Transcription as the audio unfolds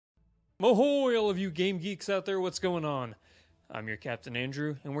Ahoy, all of you game geeks out there, what's going on? I'm your Captain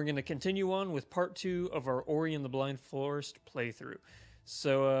Andrew, and we're going to continue on with part 2 of our Ori and the Blind Forest playthrough.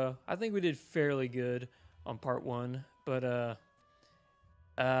 So, I think we did fairly good on part 1, but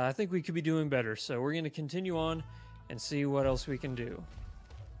I think we could be doing better. So we're going to continue on and see what else we can do.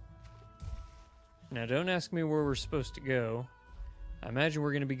 Now, don't ask me where we're supposed to go. I imagine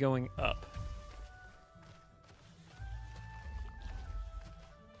we're going to be going up.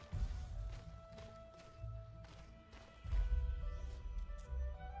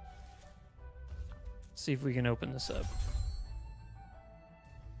 See if we can open this up.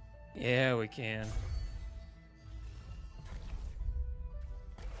 Yeah, we can.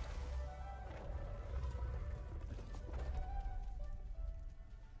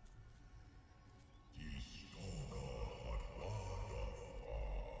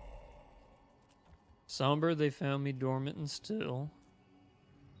 Somber, they found me dormant and still.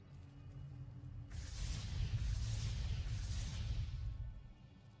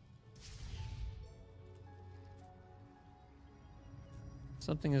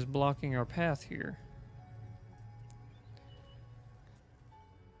 Something is blocking our path here.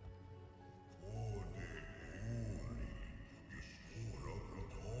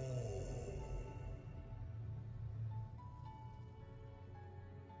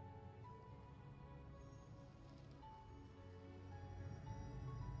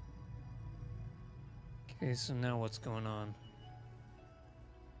 Okay, so now what's going on?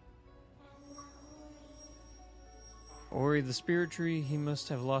 Ori, the spirit tree, he must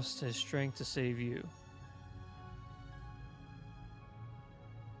have lost his strength to save you.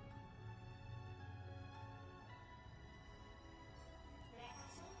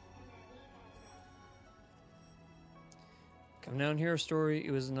 Come down here, story.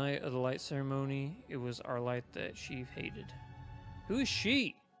 It was the night of the light ceremony. It was our light that she hated. Who is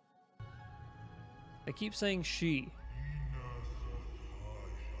she? They keep saying she.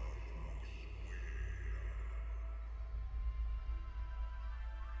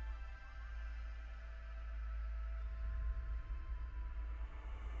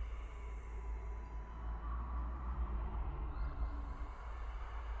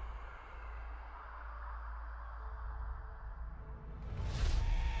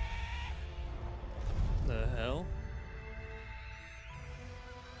 The hell?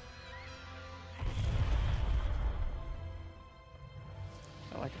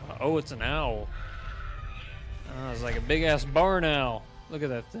 Oh, it's an owl. Oh, it's like a big ass barn owl. Look at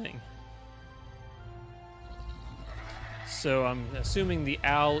that thing. So I'm assuming the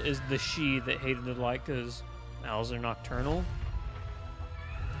owl is the she that hated the light because owls are nocturnal.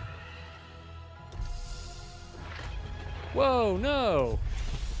 Whoa, no!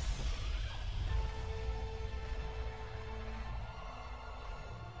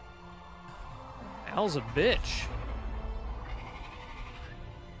 Owl's a bitch.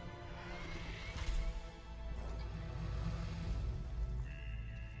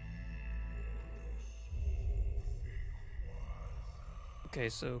 Okay,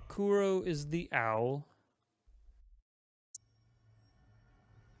 so Kuro is the owl.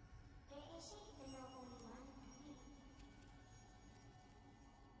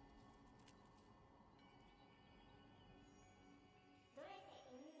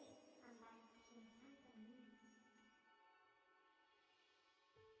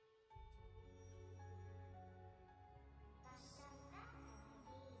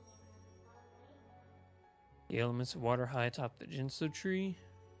 The elements of water high atop the Jinso tree.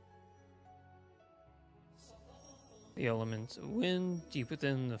 The elements of wind deep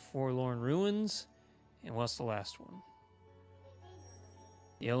within the forlorn ruins. And what's the last one?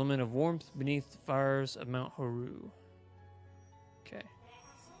 The element of warmth beneath the fires of Mount Horu. Okay.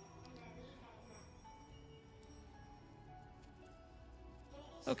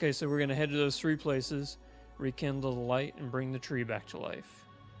 Okay, so we're going to head to those 3 places, rekindle the light, and bring the tree back to life.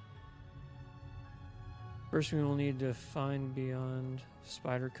 First, we will need to find beyond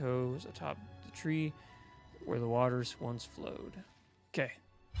Spider Cove atop the tree where the waters once flowed. Okay.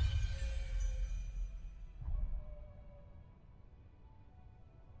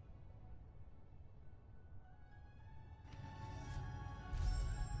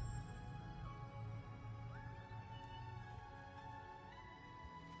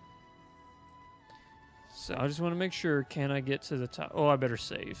 So I just want to make sure, can I get to the top? Oh, I better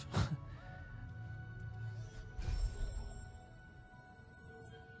save.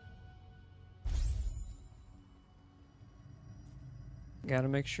 Gotta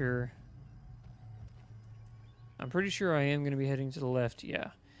make sure. I'm pretty sure I am going to be heading to the left, yeah.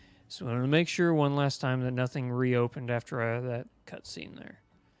 So I'm going to make sure one last time that nothing reopened after that cutscene there.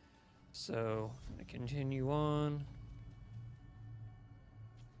 So, I'm going to continue on.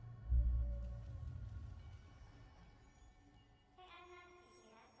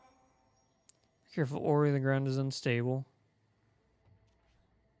 Careful, Ori, the ground is unstable.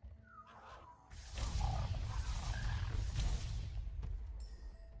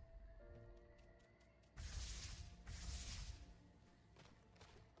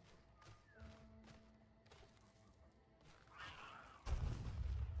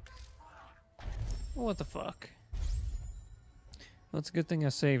 What the fuck? Well, it's a good thing I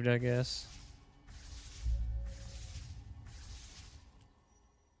saved, I guess.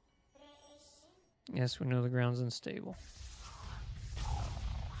 Yes, we know the ground's unstable.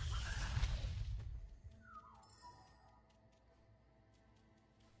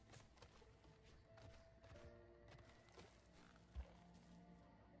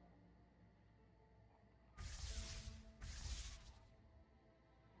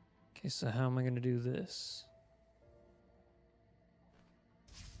 Okay, so how am I going to do this?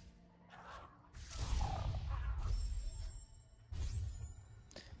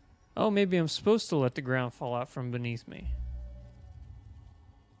 Oh, maybe I'm supposed to let the ground fall out from beneath me.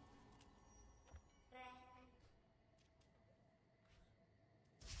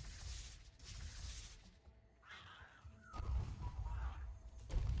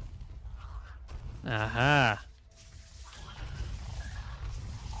 Aha!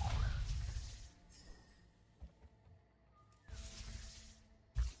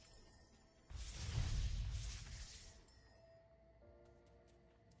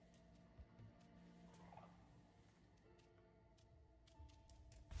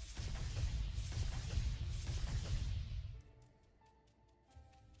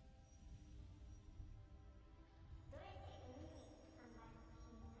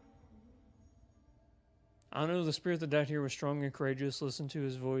 I know the spirit that died here was strong and courageous. Listen to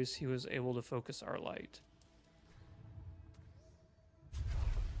his voice. He was able to focus our light.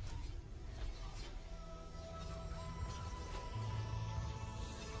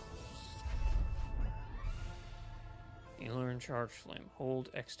 You learn charge flame. Hold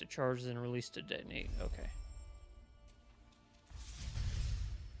X to charge, then release to detonate. Okay.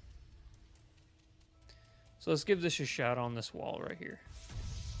 So let's give this a shot on this wall right here.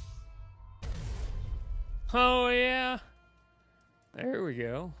 Oh, yeah. There we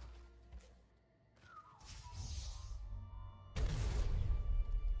go.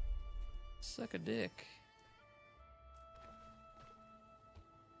 Suck a dick.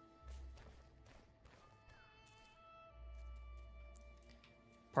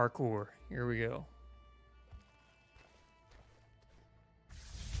 Parkour. Here we go.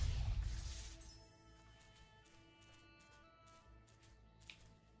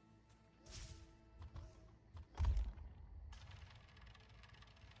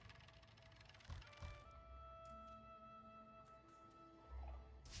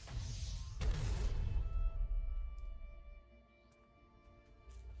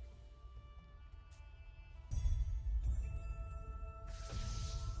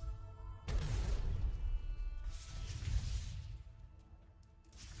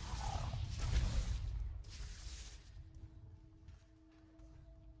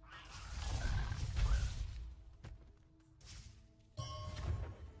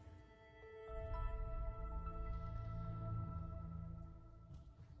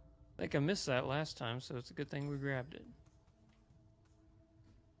 I think I missed that last time, so it's a good thing we grabbed it.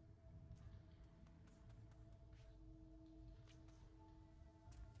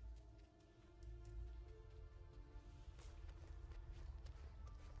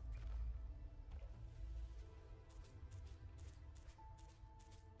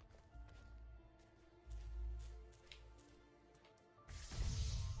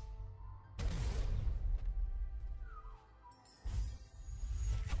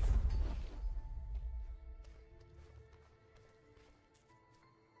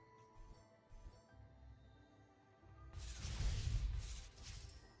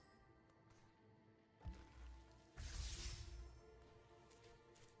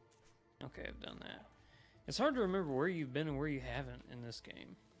 Okay, I've done that. It's hard to remember where you've been and where you haven't in this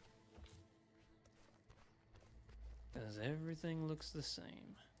game. Because everything looks the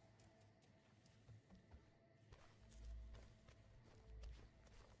same.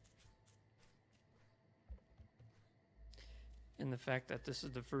 And the fact that this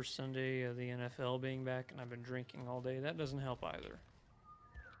is the first Sunday of the NFL being back and I've been drinking all day, that doesn't help either.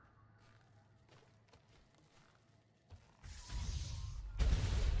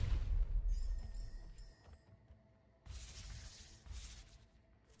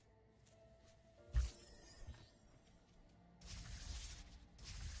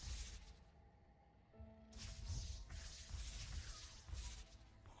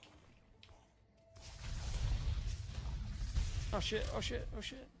 shit, oh shit, oh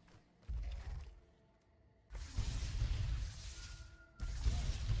shit.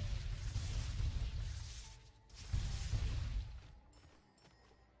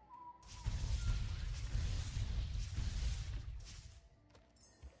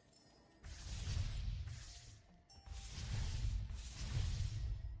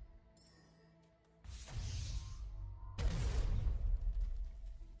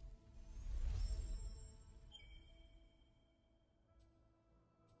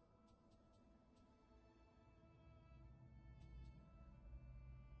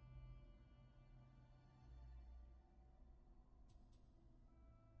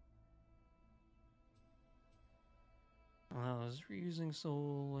 Wow, is reusing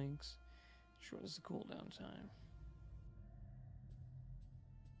soul links shortens the cooldown time.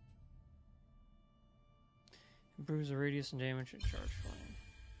 Improves the radius and damage at charge flame.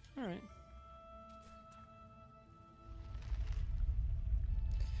 Alright.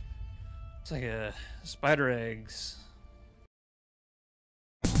 It's like a spider eggs.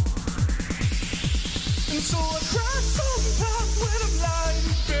 And so I cry sometimes when I'm lying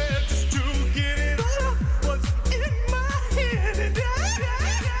in bed just to get it out what's in my head, and I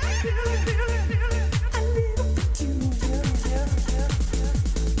feel it, I need to put you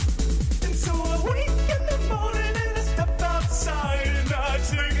and so I wake in the morning and I step outside and I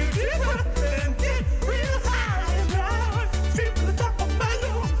take a deep breath and get real high and I feel the top of my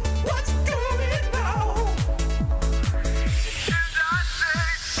lungs. What's going on? And I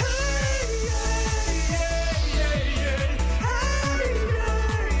say, hey,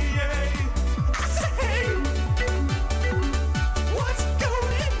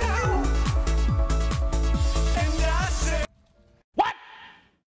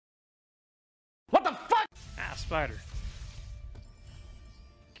 Spider.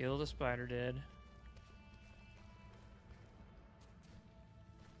 Kill the spider dead.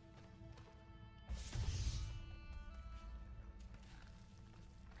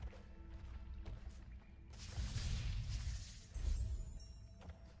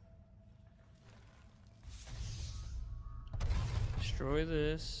 Destroy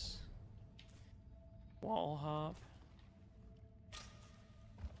this. Wall hop.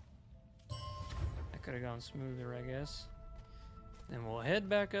 Could have gone smoother, I guess. Then we'll head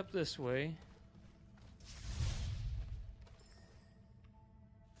back up this way.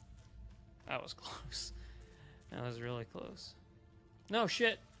 That was close. That was really close. No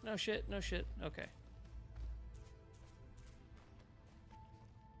shit. No shit. No shit. Okay.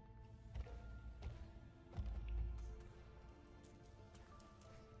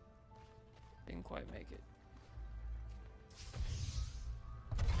 Didn't quite make it.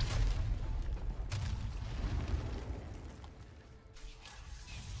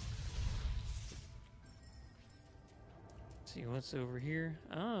 See what's over here.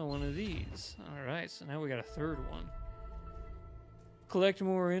 Ah, one of these. Alright, so now we got a third one. Collect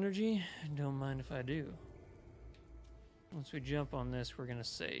more energy. Don't mind if I do. Once we jump on this, we're gonna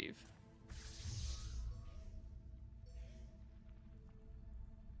save.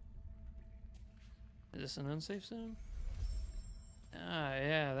 Is this an unsafe zone? Ah,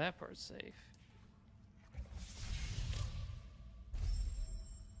 yeah, that part's safe.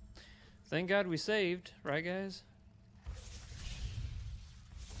 Thank God we saved, right guys?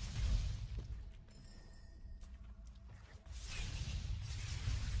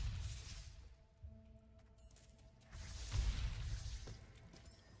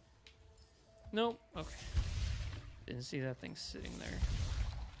 Nope. Okay. Didn't see that thing sitting there.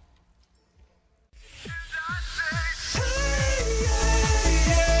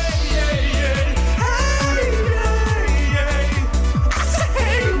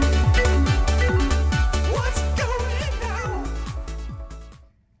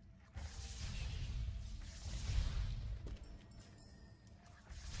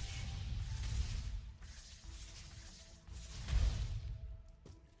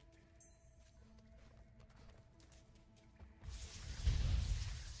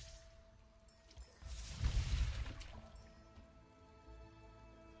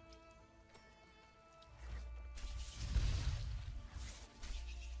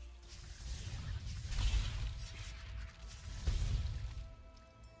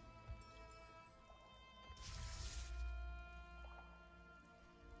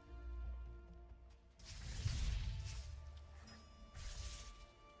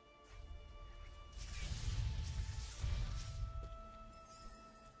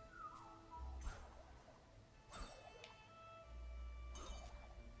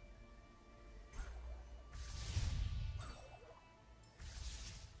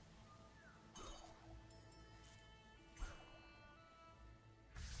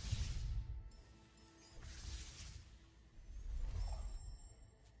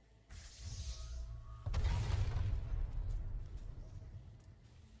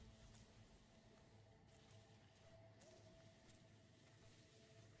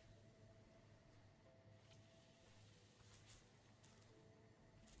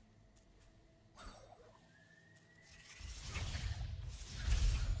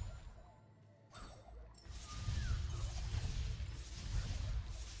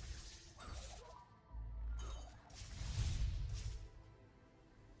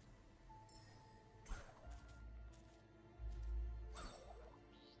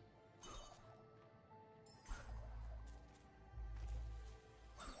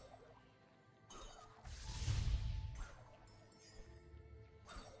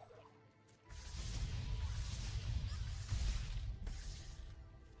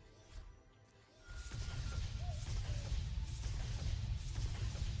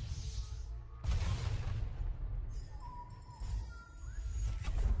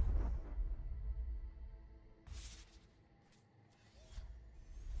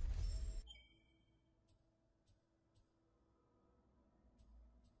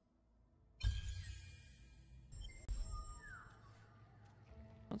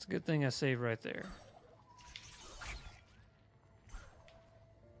 It's a good thing I saved right there.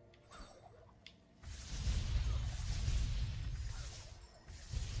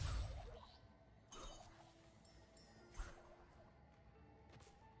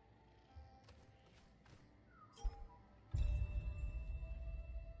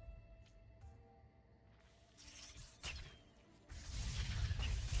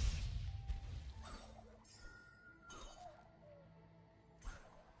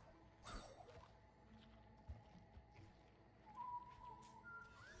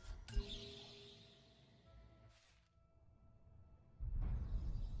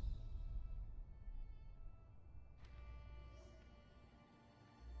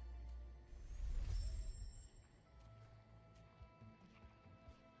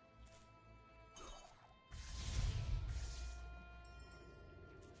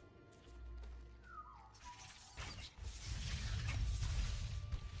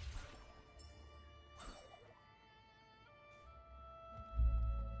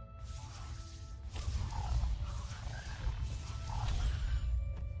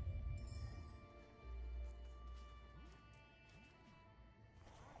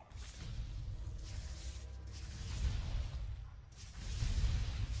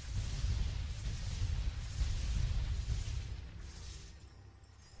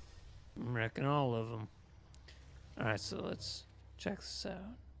 I'm wrecking all of them. Alright, so let's check this out.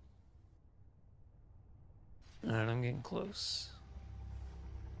 Alright, I'm getting close.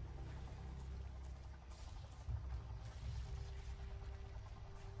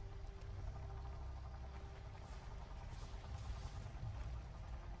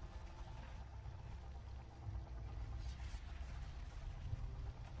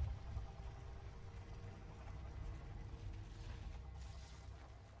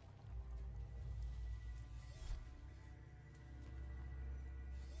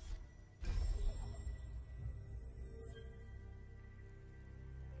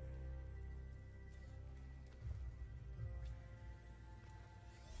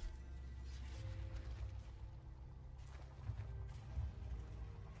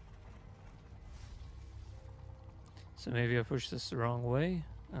 So maybe I pushed this the wrong way?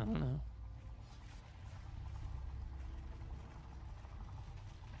 I don't know.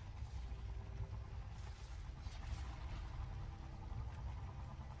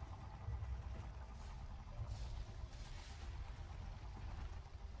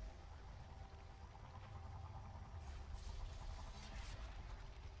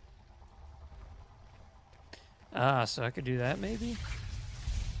 Ah, so I could do that maybe?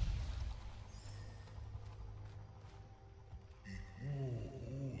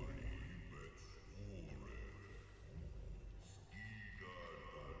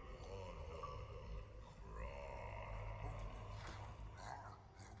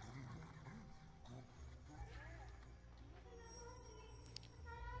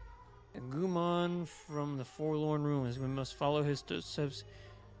 Gumon from the Forlorn Ruins. We must follow his steps.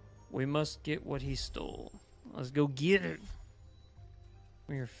 We must get what he stole. Let's go get it.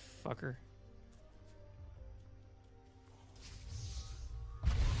 Come here, fucker.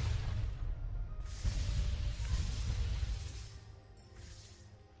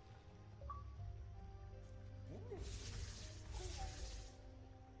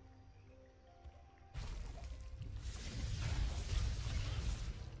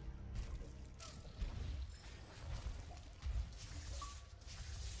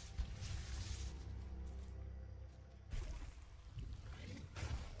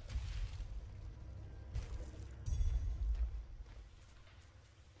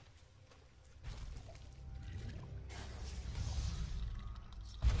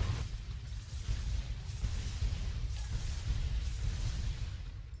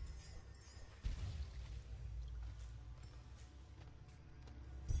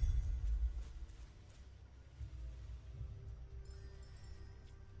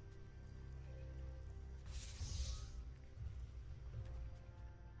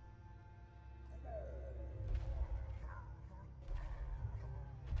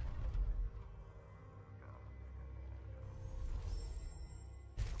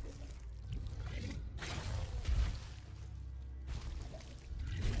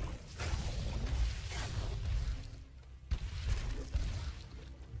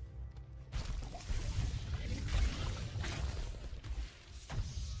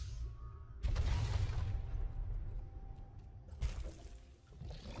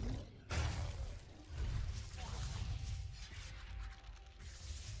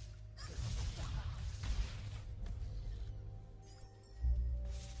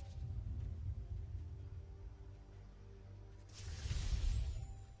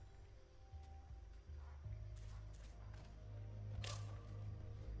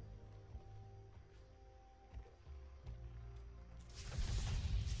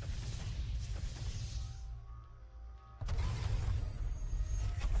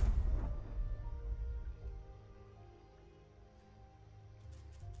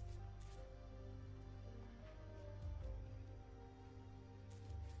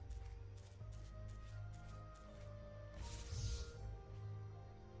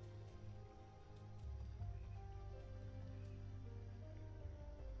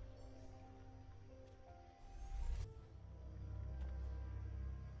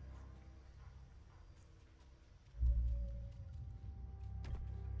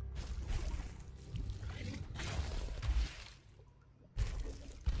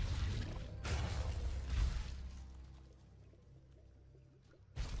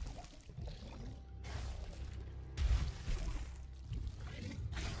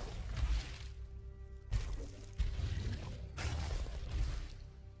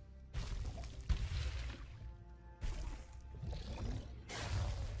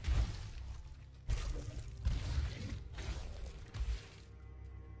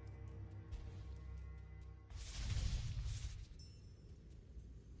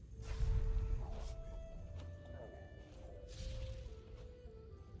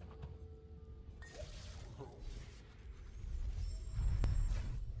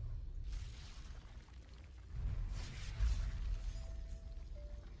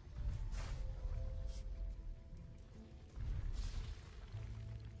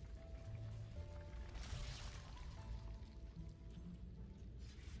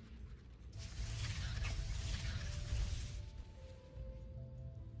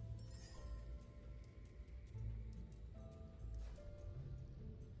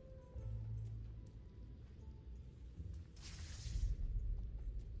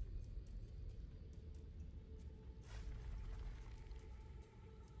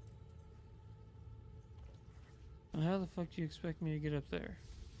 How the fuck do you expect me to get up there?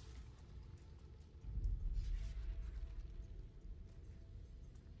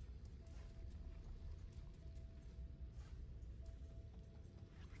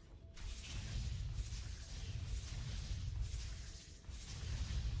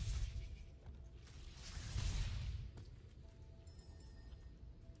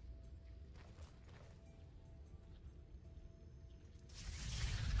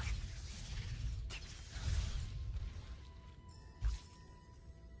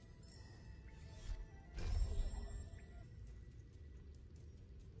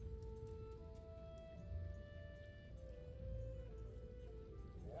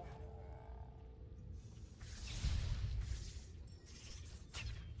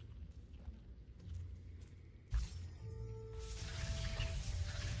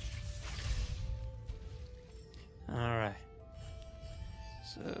 Alright.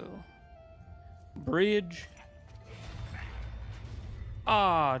 So, bridge.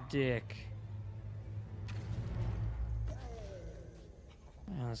 Ah, dick.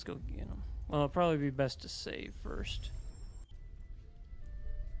 Now let's go get him. Well, it'll probably be best to save first.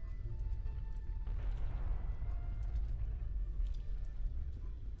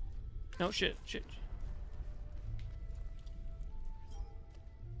 No, shit.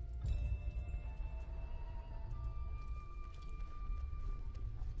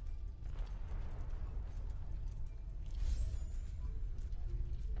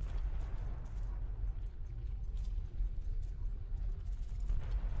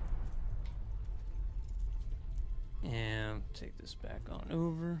 And take this back on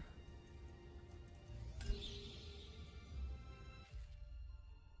over.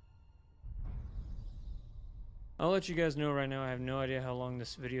 I'll let you guys know right now, I have no idea how long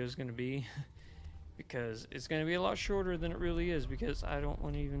this video is going to be. Because it's going to be a lot shorter than it really is, because I don't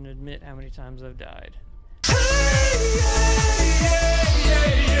want to even admit how many times I've died.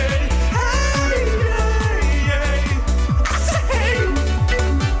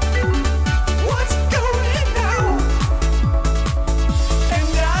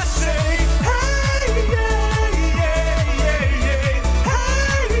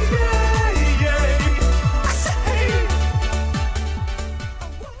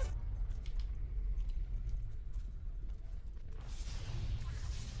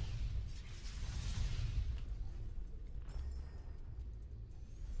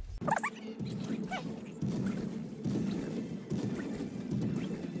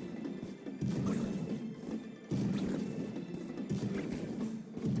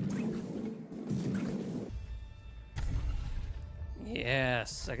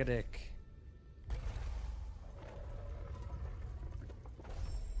 Yes, suck a dick.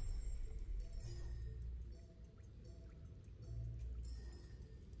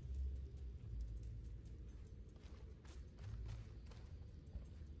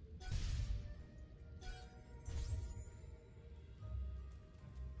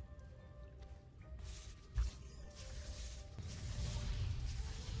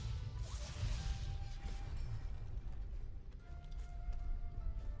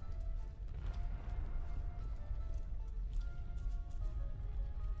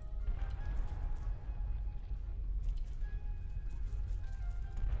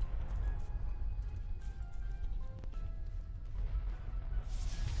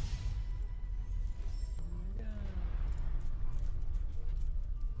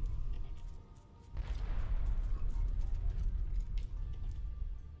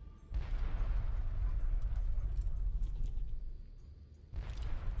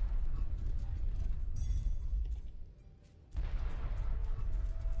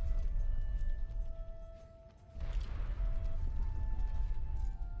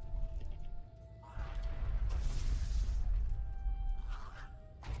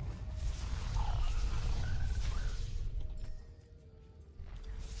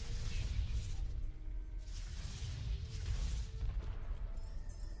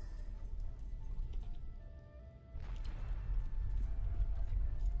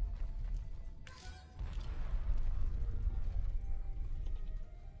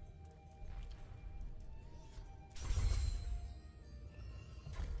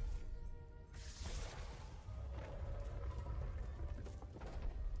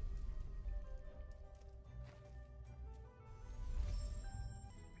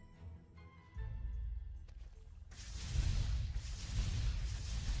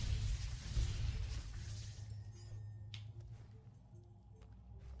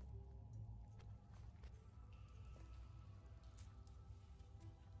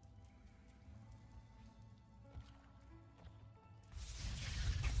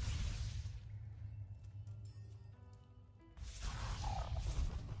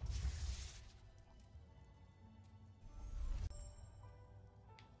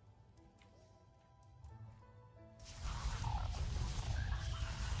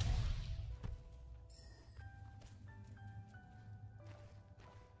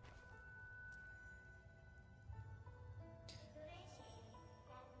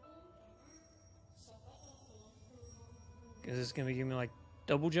 Is this gonna give me like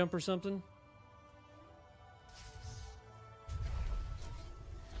double jump or something?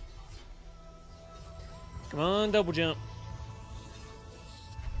 Come on, double jump.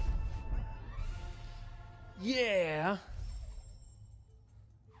 Yeah.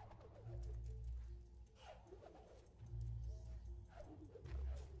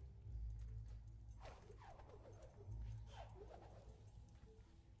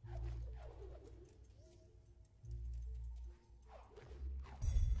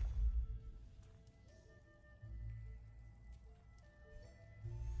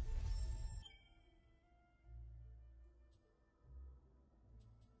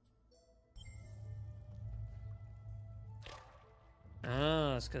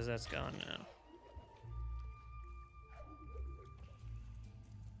 Oh, it's because that's gone now.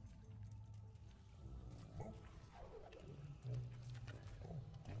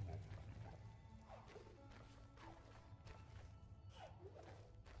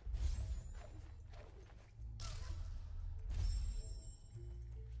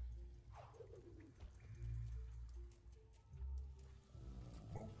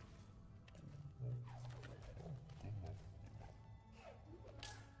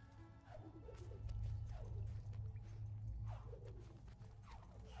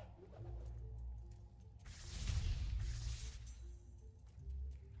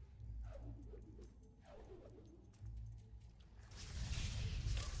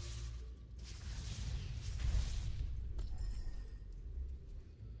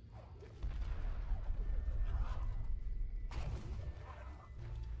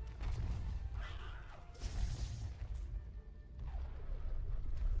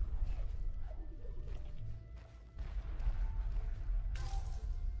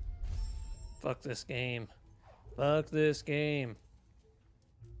 Fuck this game. Fuck this game.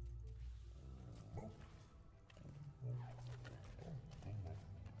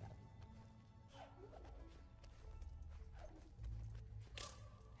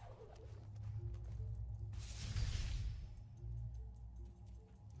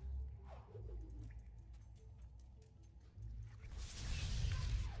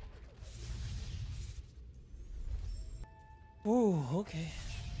 Ooh, okay.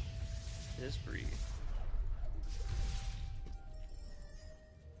 Just breathe.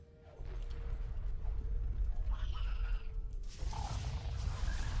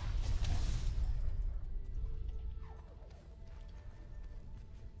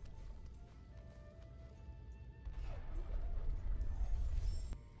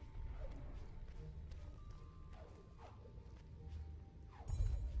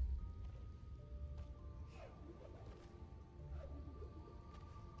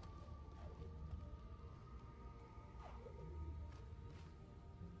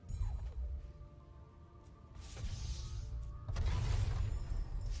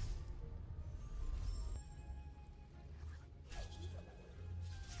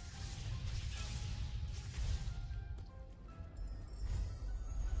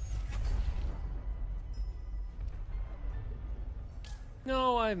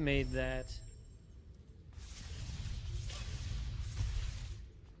 No, I made that.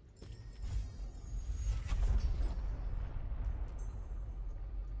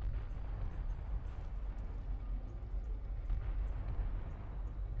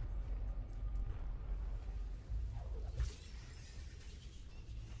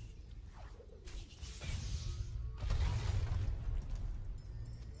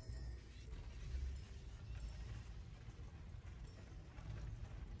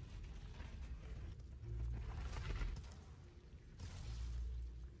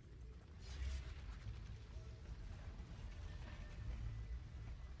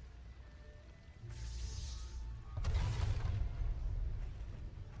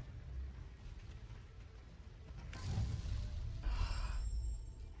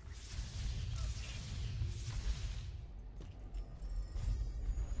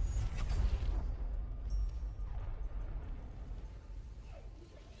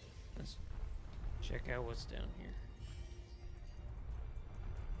 Let's check out what's down here.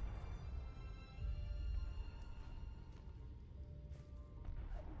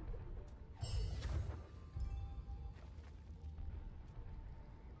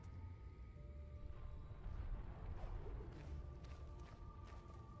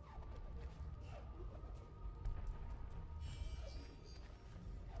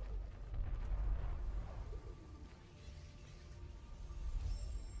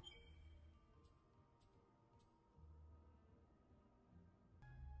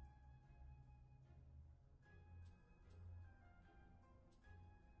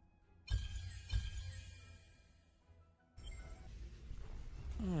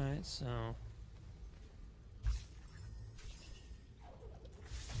 Alright, so...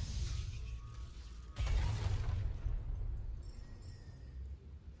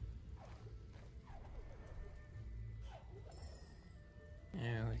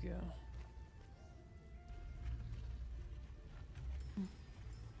 There we go.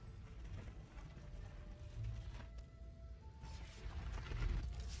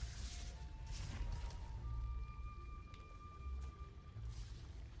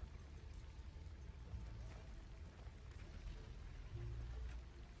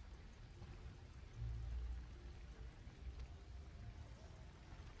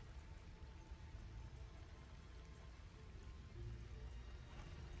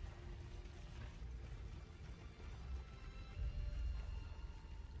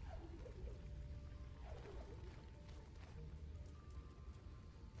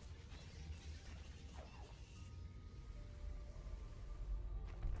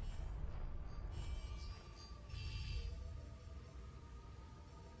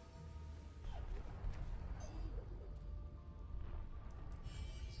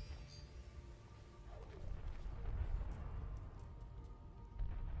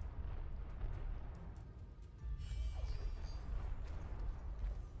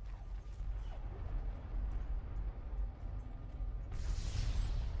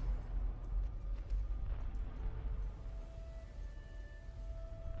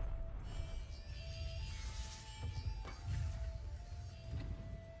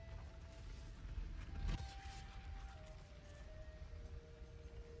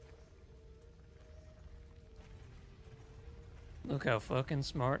 Look how fucking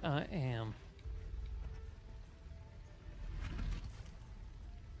smart I am.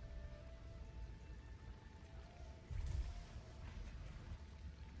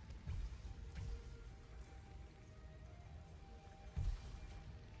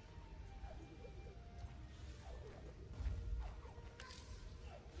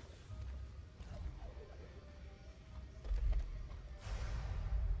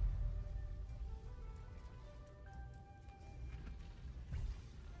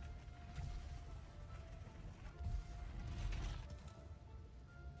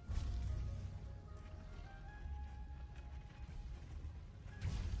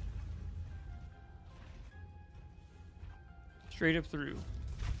 Straight up through.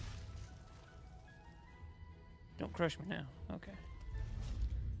 Don't crush me now. Okay.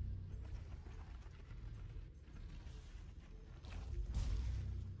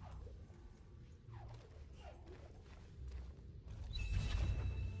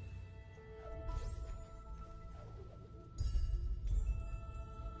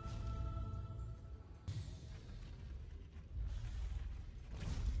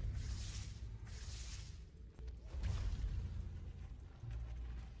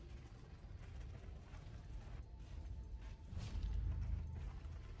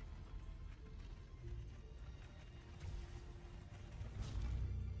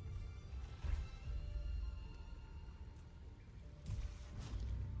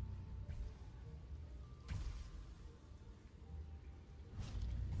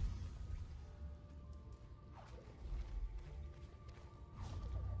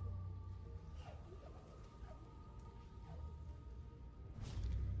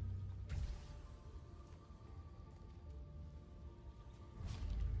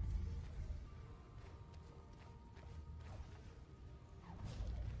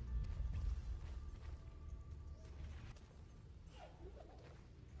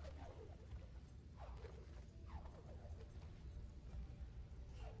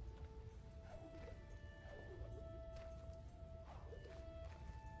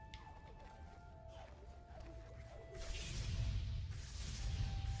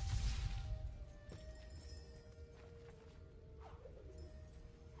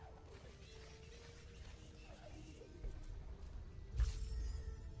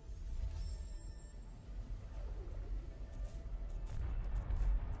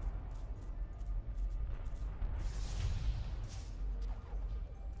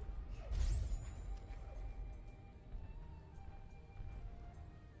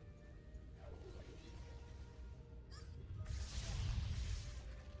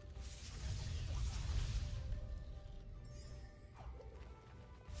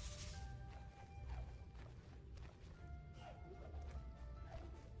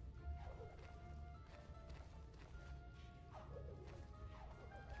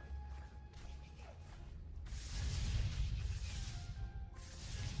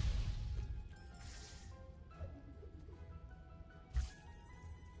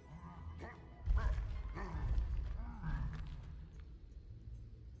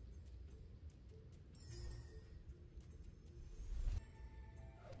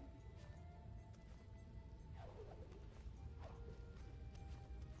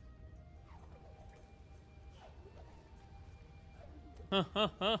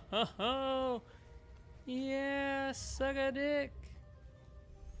 Yeah, suck a dick.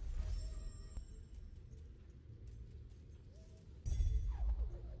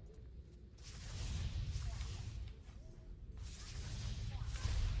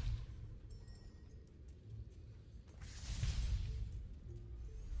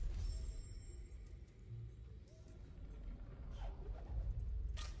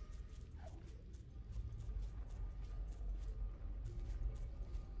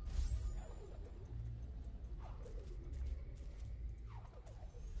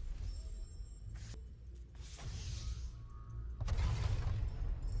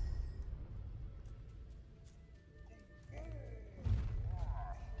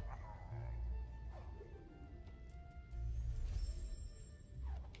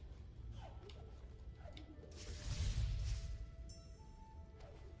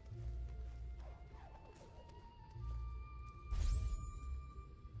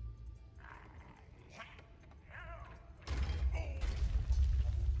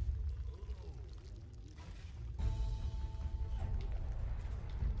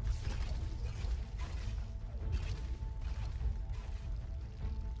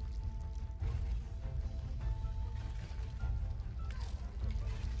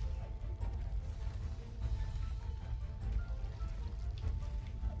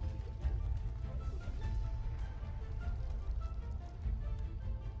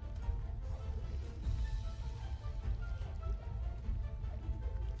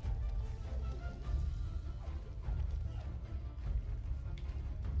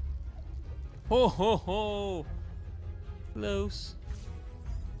 Ho ho ho! Close.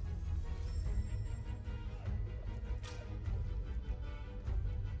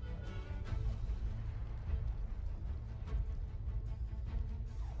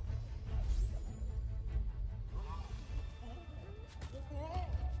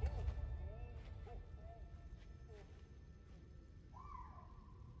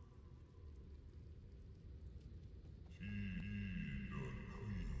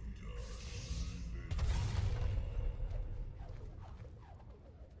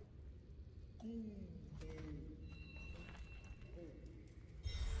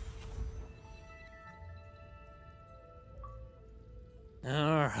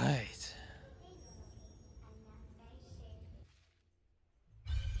 All right.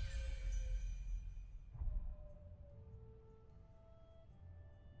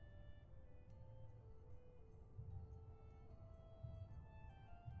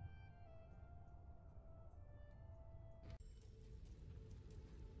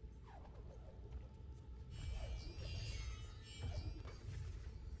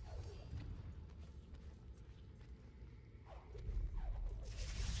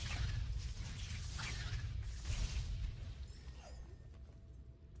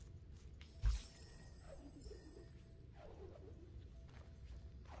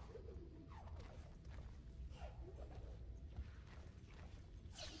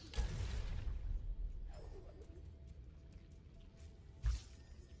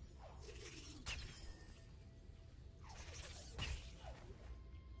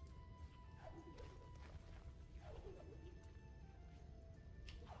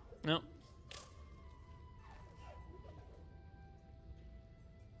 No.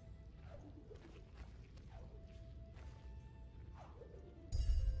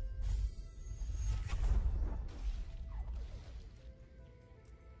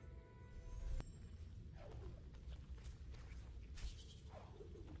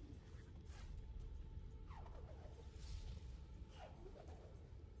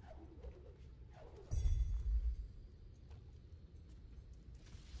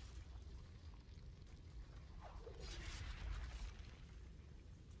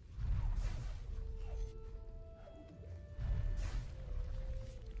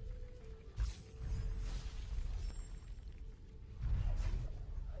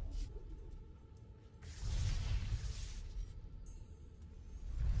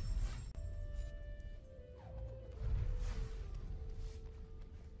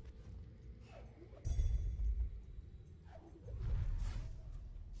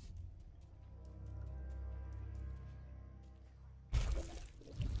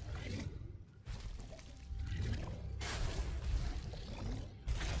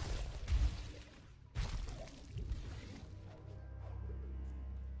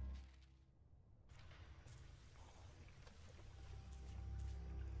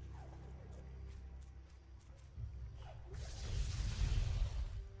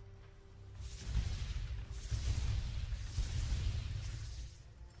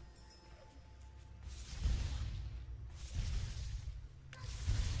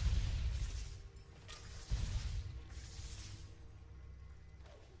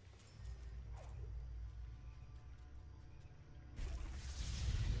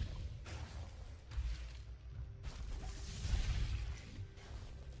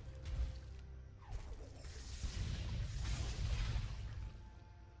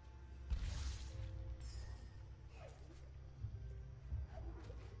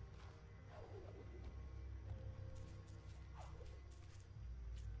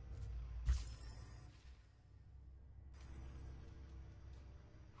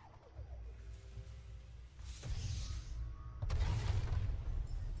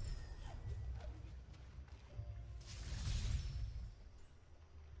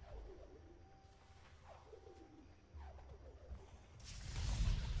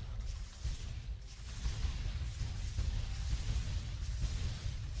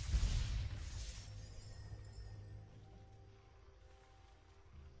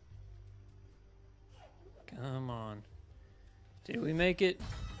 Did we make it?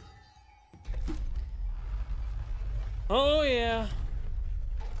 Oh, yeah.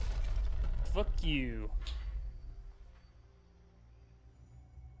 Fuck you.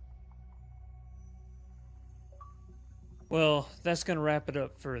 Well, that's going to wrap it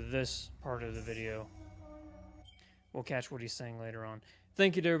up for this part of the video. We'll catch what he's saying later on.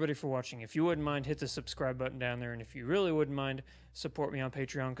 Thank you to everybody for watching. If you wouldn't mind, hit the subscribe button down there. And if you really wouldn't mind, support me on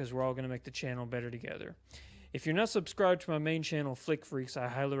Patreon because we're all going to make the channel better together. If you're not subscribed to my main channel, Flick Freaks, I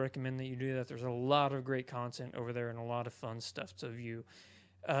highly recommend that you do that. There's a lot of great content over there and a lot of fun stuff to view.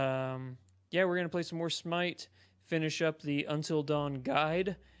 Yeah, we're going to play some more Smite, finish up the Until Dawn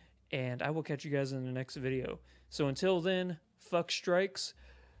guide, and I will catch you guys in the next video. So until then, fuck strikes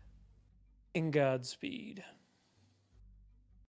and Godspeed.